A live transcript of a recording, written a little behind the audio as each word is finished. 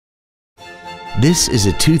This is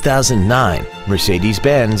a 2009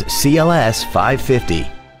 Mercedes-Benz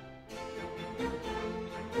CLS550.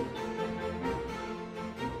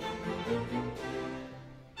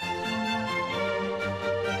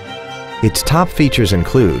 Its top features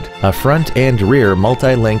include a front and rear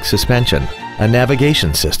multi-link suspension, a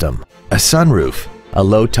navigation system, a sunroof, a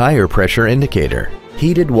low tire pressure indicator,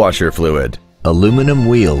 heated washer fluid, aluminum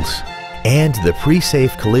wheels, and the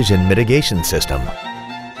pre-safe collision mitigation system.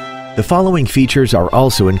 The following features are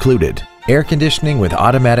also included: air conditioning with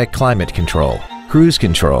automatic climate control, cruise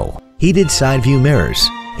control, heated side view mirrors,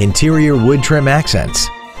 interior wood trim accents,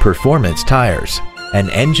 performance tires, an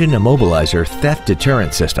engine immobilizer theft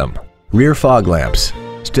deterrent system, rear fog lamps,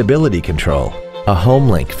 stability control, a home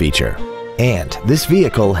link feature, and this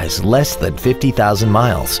vehicle has less than 50,000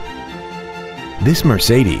 miles. This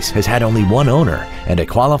Mercedes has had only one owner and it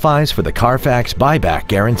qualifies for the Carfax buyback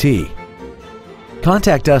guarantee.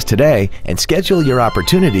 Contact us today and schedule your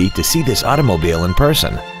opportunity to see this automobile in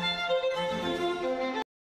person.